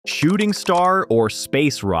Shooting star or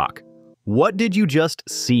space rock? What did you just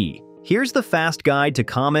see? Here's the fast guide to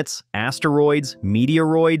comets, asteroids,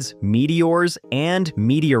 meteoroids, meteors, and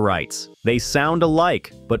meteorites. They sound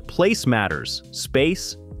alike, but place matters: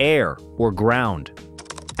 space, air, or ground.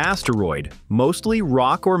 Asteroid, mostly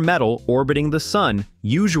rock or metal orbiting the sun,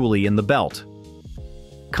 usually in the belt.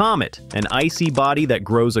 Comet, an icy body that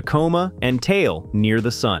grows a coma and tail near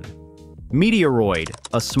the sun. Meteoroid,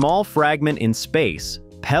 a small fragment in space,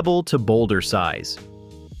 pebble to boulder size.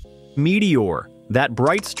 Meteor, that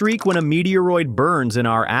bright streak when a meteoroid burns in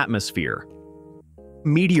our atmosphere.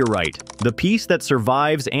 Meteorite, the piece that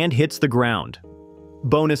survives and hits the ground.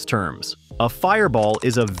 Bonus terms: a fireball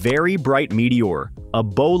is a very bright meteor. A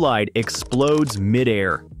bolide explodes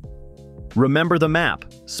mid-air. Remember the map: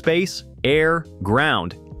 space, air,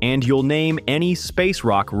 ground, and you'll name any space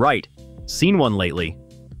rock right. Seen one lately?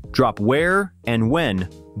 Drop where and when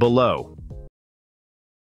below.